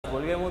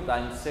Gemut.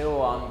 I'm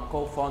CEO and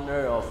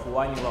co-founder of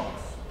Winey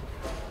Loans.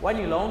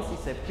 Winey Loans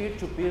is a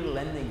peer-to-peer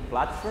lending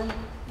platform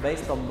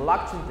based on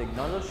blockchain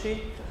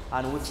technology,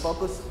 and we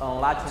focus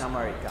on Latin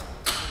America.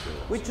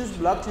 We choose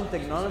blockchain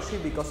technology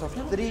because of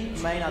three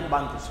main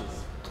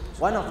advantages.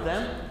 One of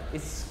them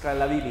is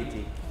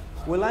scalability.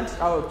 We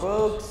launched our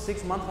product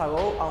 6 months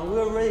ago, and we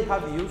already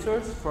have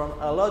users from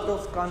a lot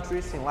of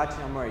countries in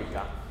Latin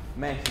America: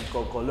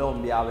 Mexico,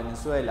 Colombia,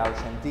 Venezuela,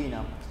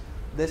 Argentina.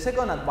 The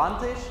second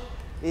advantage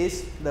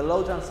is the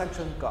low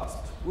transaction cost.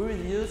 We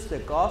reduce the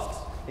costs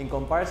in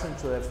comparison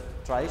to the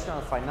traditional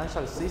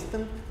financial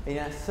system in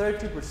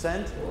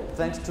 30%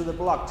 thanks to the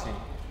blockchain.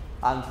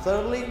 And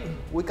thirdly,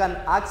 we can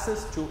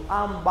access to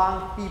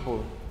unbanked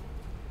people.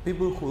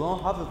 People who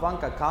don't have a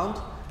bank account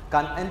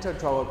can enter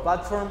to our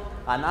platform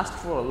and ask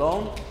for a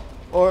loan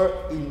or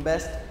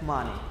invest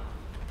money.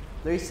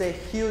 There is a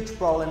huge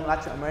problem in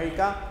Latin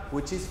America,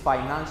 which is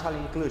financial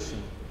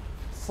inclusion.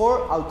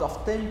 4 out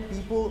of 10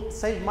 people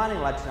save money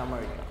in Latin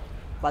America,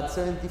 but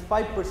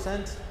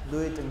 75% do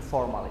it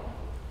informally.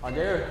 On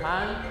the other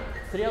hand,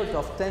 3 out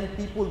of 10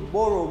 people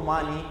borrow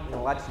money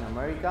in Latin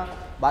America,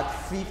 but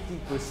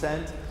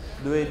 50%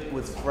 do it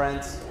with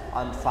friends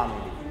and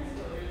family.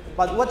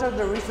 But what are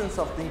the reasons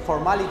of the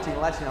informality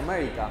in Latin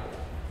America?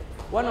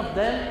 One of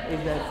them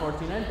is that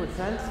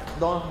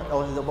 49%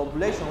 of the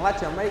population in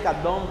Latin America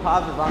don't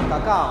have a bank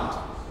account,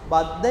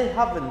 but they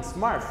have a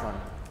smartphone.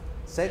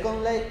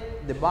 Secondly,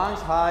 the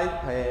banks have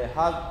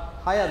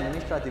high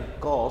administrative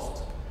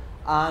costs,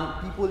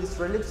 and people is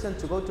reluctant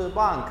to go to the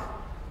bank,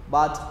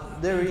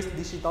 but there is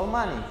digital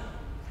money.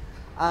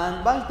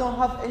 And banks don't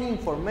have any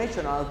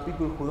information about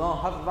people who don't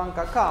have a bank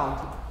account,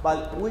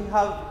 but we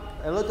have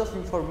a lot of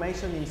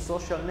information in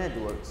social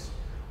networks.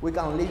 We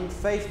can link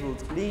Facebook,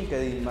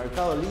 LinkedIn,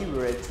 Mercado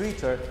Libre,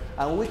 Twitter,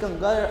 and we can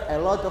gather a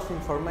lot of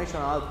information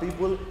about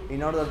people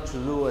in order to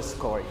do a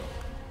scoring.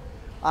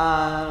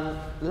 And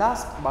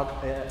last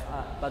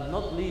but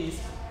not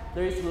least,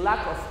 there is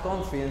lack of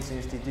confidence in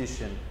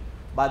institutions,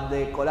 but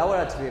the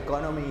collaborative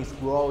economy is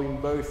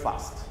growing very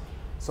fast.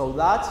 So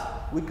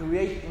that we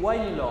create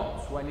Winey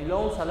Loans. Winey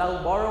Loans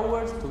allow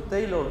borrowers to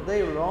tailor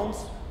their loans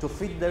to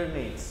fit their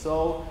needs.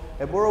 So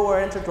a borrower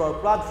enters to our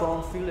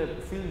platform,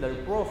 fill their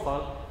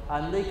profile,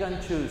 and they can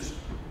choose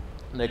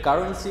the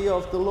currency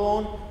of the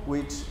loan,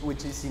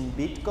 which is in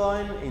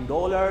Bitcoin, in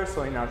dollars,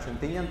 or in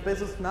Argentinian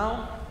pesos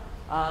now.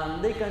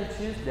 And they can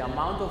choose the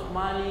amount of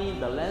money,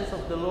 the length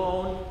of the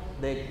loan,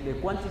 the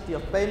quantity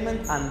of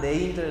payment, and the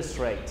interest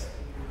rate.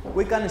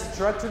 We can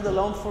structure the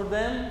loan for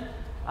them,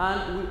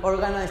 and we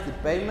organize the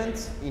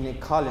payments in a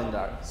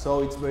calendar.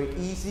 So it's very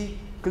easy,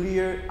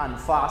 clear, and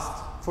fast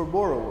for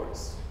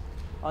borrowers.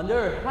 On the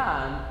other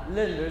hand,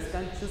 lenders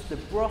can choose the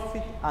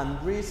profit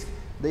and risk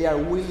they are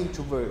willing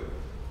to bear.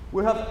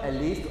 We have a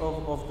list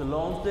of the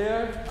loans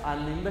there,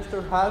 and the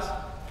investor have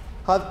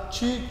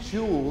 2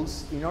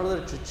 tools in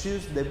order to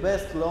choose the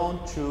best loan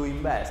to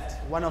invest.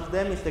 One of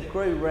them is the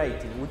credit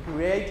rating. We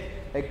create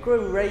a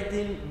credit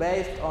rating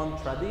based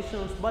on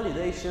traditional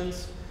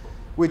validations,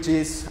 which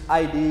is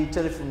ID,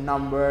 telephone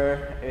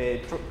number,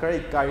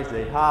 credit cards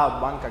they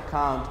have, bank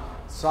account,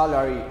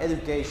 salary,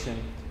 education.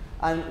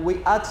 And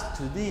we add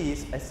to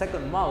this a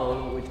second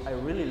model, which I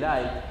really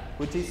like,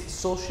 which is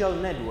social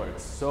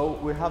networks. So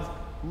we have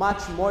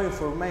much more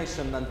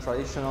information than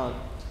traditional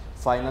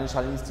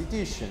financial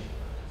institution.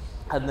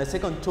 And the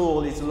second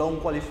tool is loan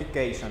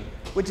qualification,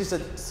 which is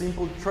a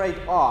simple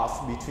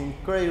trade-off between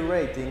credit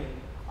rating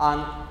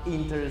and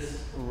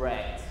interest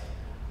rate.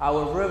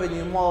 Our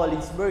revenue model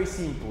is very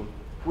simple.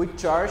 We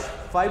charge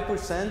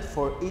 5%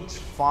 for each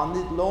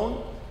funded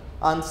loan,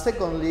 and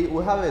secondly,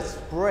 we have a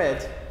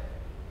spread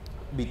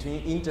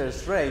between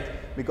interest rate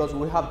because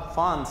we have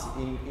funds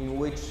in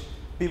which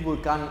people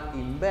can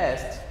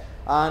invest,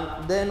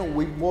 and then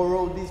we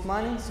borrow this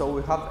money, so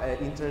we have an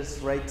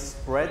interest rate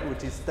spread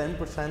which is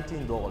 10%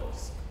 in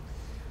dollars.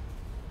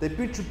 The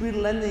peer-to-peer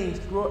lending is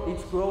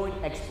growing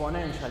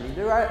exponentially.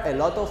 There are a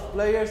lot of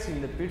players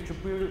in the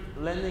peer-to-peer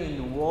lending in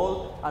the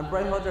world, and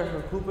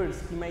PricewaterhouseCoopers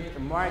estimate a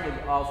market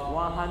of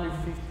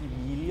 150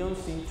 billion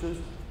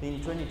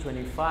in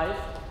 2025.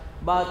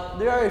 But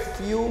there are a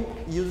few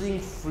using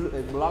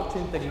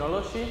blockchain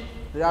technology.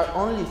 There are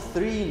only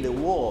 3 in the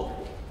world.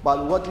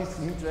 But what is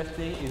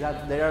interesting is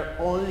that there are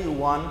only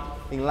 1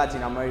 in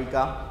Latin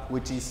America,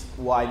 which is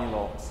Winey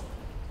Loans.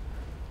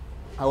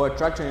 Our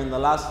traction in the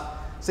last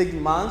 6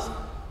 months,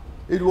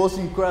 it was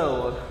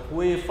incredible.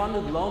 We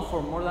funded loans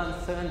for more than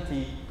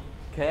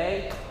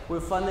 70K. We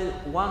funded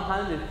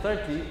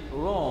 130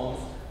 loans,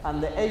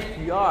 and the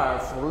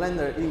APR for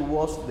lender, it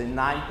was the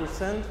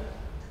 9%.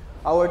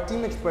 Our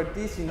team has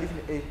expertise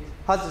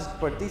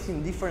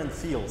in different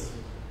fields: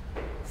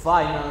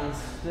 finance,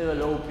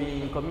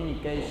 developing,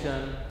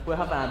 communication. We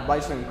have an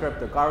advisor in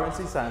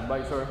cryptocurrencies, an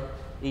advisor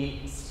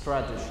in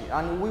strategy,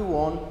 and we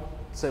won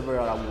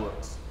several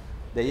awards.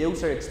 The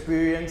user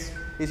experience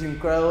is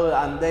incredible,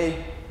 and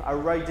they are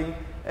writing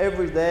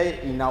every day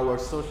in our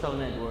social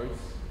networks.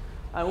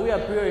 And we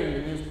appear in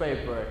the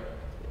newspaper.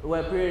 We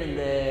appear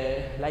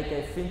in like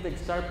a fintech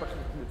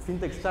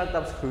fintech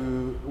startups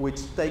which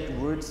take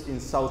roots in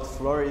South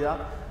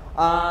Florida.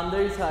 And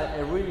there is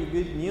a really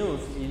good news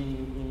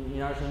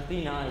in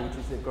Argentina, which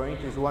is the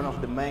Corinthians, is one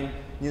of the main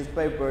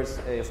newspapers,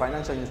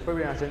 financial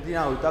newspaper in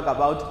Argentina. We talk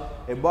about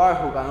a bar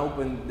who can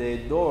open the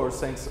door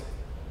thanks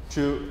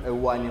to a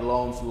Winy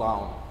Loans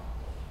loan.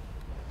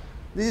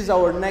 This is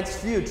our next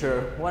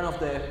future. One of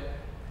the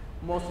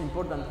most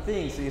important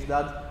things is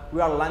that we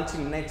are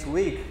launching next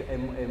week a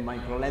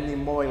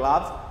microlending mobile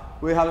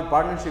app. We have a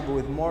partnership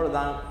with more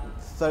than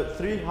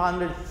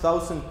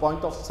 300,000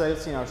 point of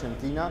sales in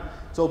Argentina,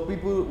 so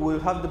people will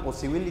have the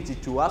possibility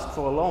to ask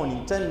for a loan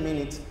in 10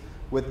 minutes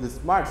with the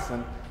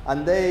smartphone,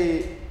 and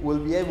they will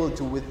be able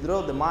to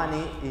withdraw the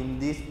money in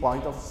this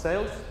point of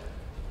sales.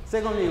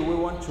 Secondly, we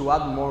want to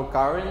add more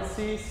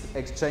currencies,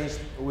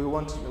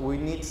 we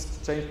need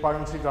exchange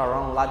partnerships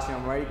around Latin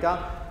America,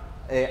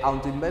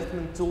 and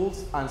investment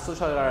tools and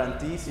social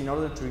guarantees in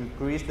order to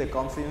increase the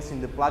confidence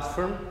in the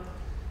platform.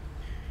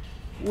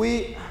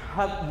 We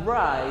have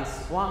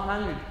raised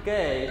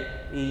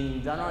 100K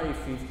in January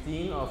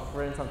 15 of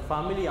friends and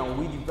family, and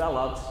we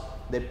developed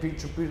the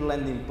peer-to-peer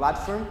lending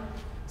platform.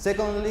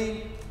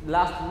 Secondly,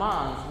 last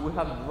month we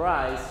have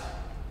raised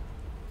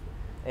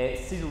a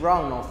seed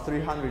round of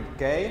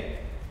 300K.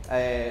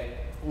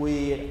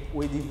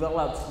 We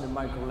developed the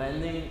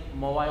microlending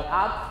mobile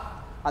app,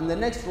 and the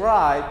next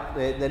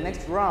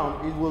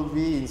round it will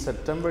be in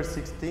September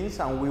 16th,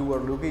 and we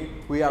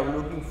are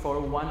looking for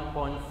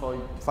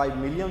 1.5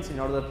 million in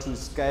order to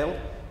scale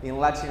in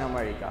Latin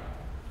America.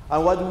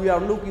 And what we are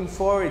looking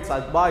for is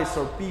advice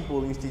or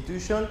people,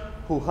 institutions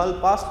who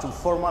help us to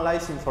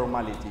formalize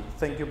informality.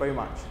 Thank you very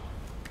much.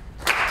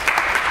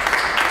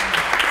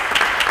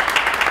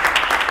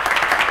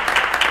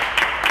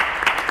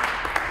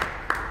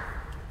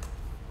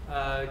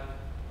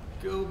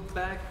 Go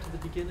back to the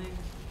beginning.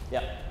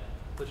 Yeah.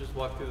 Let's just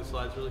walk through the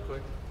slides really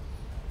quick.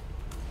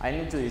 I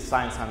need to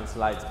design some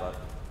slides, but...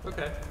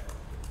 Okay.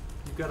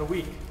 You've got a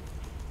week.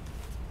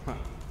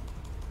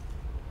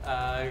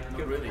 Not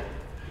really.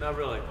 Not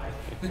really.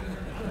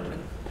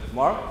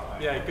 More?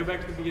 Yeah, go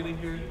back to the beginning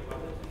here.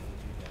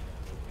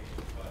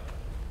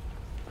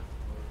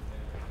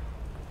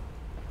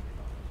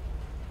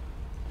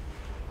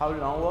 How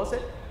long was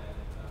it?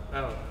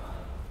 Oh,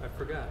 I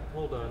forgot.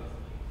 Hold on.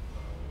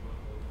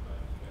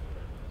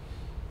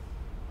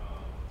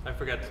 I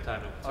forgot to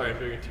time it. Sorry, I'm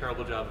doing a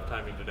terrible job of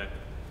timing today.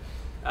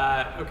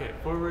 Okay,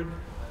 forward.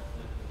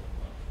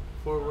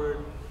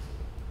 Forward.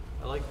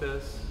 I like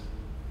this.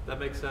 That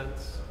makes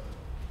sense.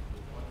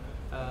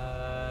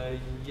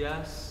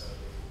 Yes.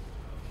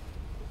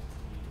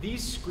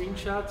 These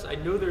screenshots, I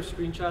know they're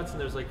screenshots and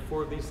there's like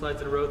 4 of these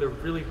slides in a row. They're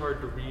really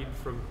hard to read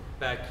from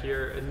back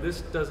here, and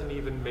this doesn't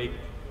even make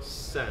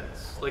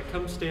sense. Like,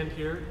 come stand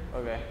here.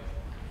 Okay.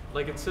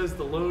 Like, it says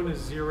the loan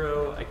is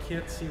 0. I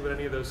can't see what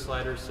any of those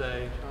sliders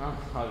say.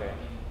 Okay.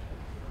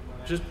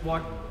 Just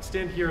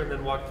stand here and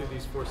then walk through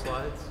these 4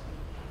 slides.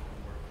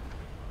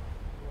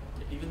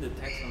 Even the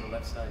text on the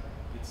left side,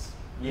 it's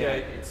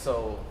it's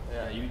so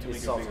you need to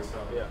make it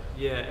bigger.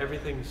 Yeah,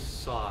 everything's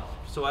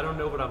soft. So I don't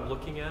know what I'm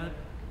looking at.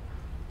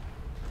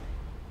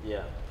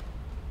 Yeah,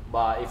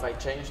 but if I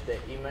change the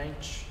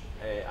image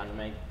and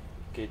make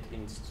it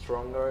in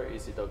stronger,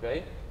 is it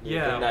okay? Do you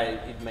think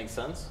that it makes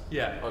sense?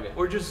 Yeah. Okay.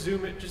 Or just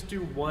zoom it. Just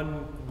do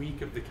 1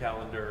 week of the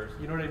calendar.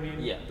 You know what I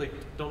mean? Yeah. Like,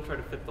 don't try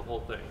to fit the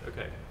whole thing.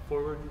 Okay.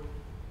 Forward.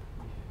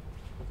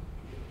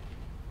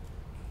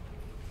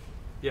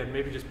 Yeah,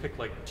 maybe just pick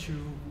like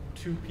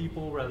two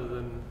people rather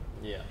than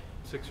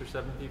 6 or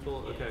 7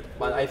 people. Okay.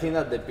 But I think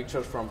that the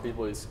pictures from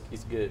people is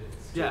good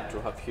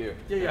to have here.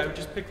 Yeah, I would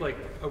just pick like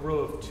a row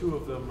of 2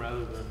 of them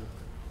rather than.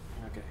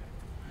 Okay.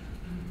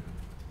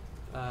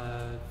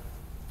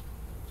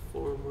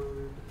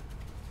 Forward.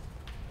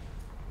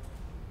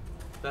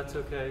 That's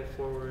okay.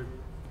 Forward.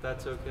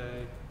 That's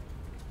okay.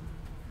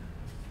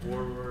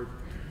 Forward.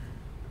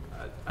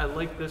 I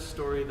like this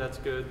story. That's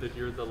good that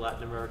you're the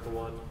Latin America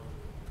one.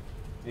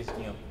 This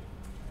new.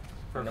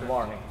 Perfect. In the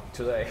morning,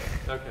 today.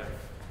 Okay.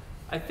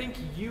 I think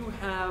you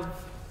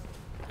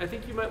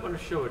might want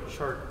to show a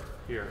chart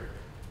here.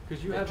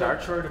 Because you have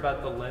that chart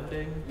about the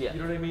lending. Yeah. You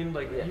know what I mean?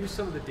 Like, use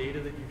some of the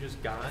data that you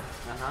just got.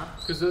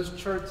 Because those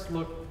charts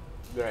look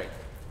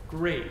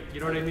great. You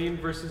know what I mean?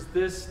 Versus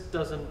this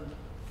doesn't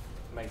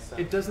make sense.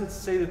 It doesn't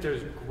say that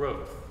there's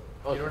growth.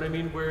 Okay. You know what I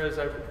mean? Whereas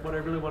what I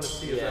really want to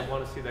see is I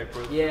want to see that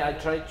growth. Yeah, I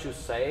tried to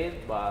say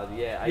it, but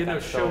I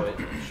can't show it.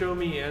 Show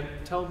me and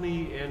tell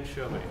me and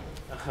show me.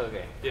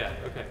 Okay. Yeah,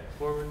 okay.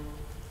 Forward.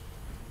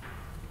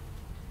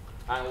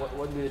 And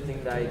what do you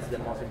think that is the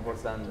most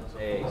important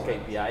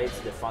KPI? It's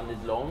the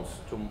funded loans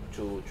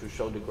to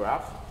show the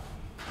graph?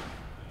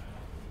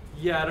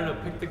 Yeah, I don't know.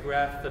 Pick the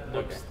graph that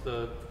looks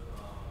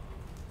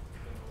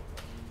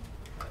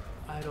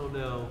I don't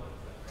know.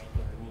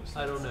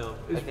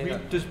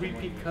 Does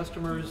repeat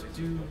customers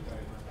do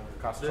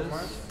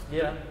this?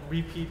 Yeah.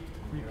 Repeat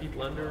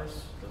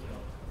lenders?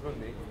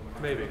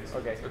 Maybe.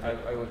 Okay.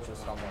 I will choose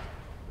someone.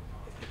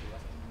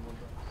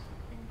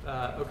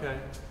 Okay.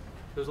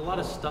 There's a lot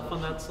of stuff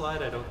on that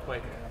slide I don't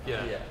quite.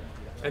 Yeah.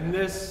 And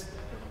this,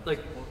 like,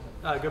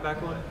 Go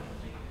back one.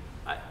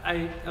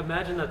 I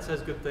imagine that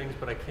says good things,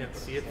 but I can't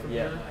see it from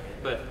here.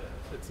 But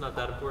it's not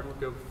that important.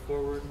 Go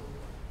forward.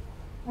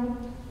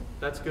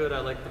 That's good. I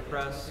like the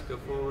press. Go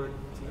forward.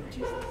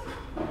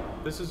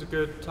 This is a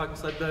good talking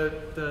slide.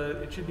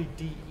 It should be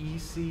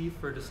DEC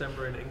for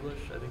December in English.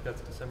 I think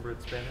that's December in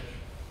Spanish.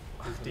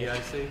 Is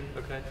DIC?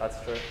 Okay. That's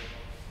true.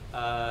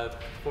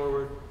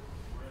 Forward.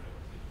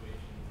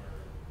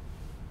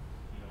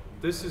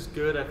 This is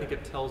good. I think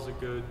it tells a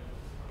good.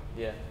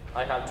 Yeah,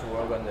 I have to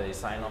work on the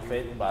design of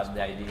it, but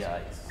the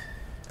idea is.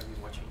 Are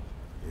you watching?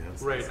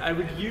 Yes. Right. I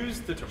would use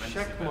the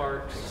check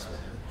marks.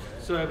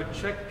 So I would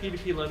check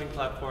P2P lending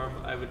platform.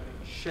 I would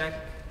check.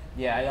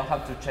 Yeah, I don't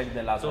have to check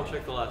the last one. Don't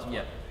check the last one.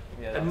 Yeah.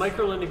 Yeah, And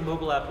microlending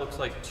mobile app looks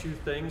like two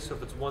things. So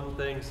if it's one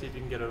thing, see if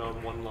you can get it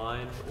on one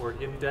line, or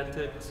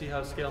indented. See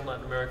how scale in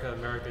Latin America,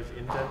 America is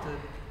indented.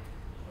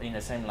 in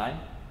the same line.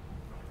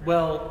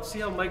 Well, see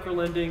how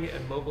microlending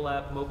and mobile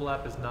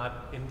app is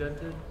not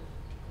indented?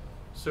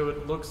 So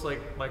it looks like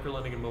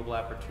microlending and mobile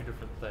app are two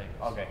different things.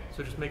 Okay.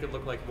 So just make it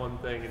look like one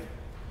thing and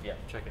Yeah.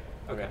 check it.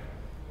 Okay.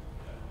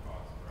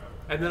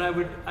 And then I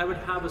would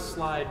have a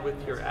slide with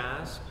your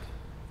ask.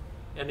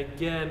 And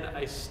again,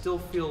 I still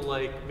feel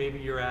like maybe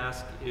your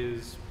ask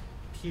is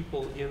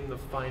people in the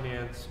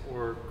finance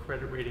or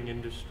credit rating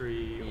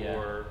industry Yeah.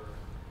 or.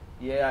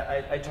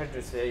 Yeah, I try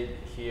to say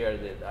here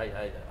that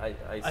I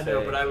I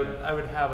know, say- but I would have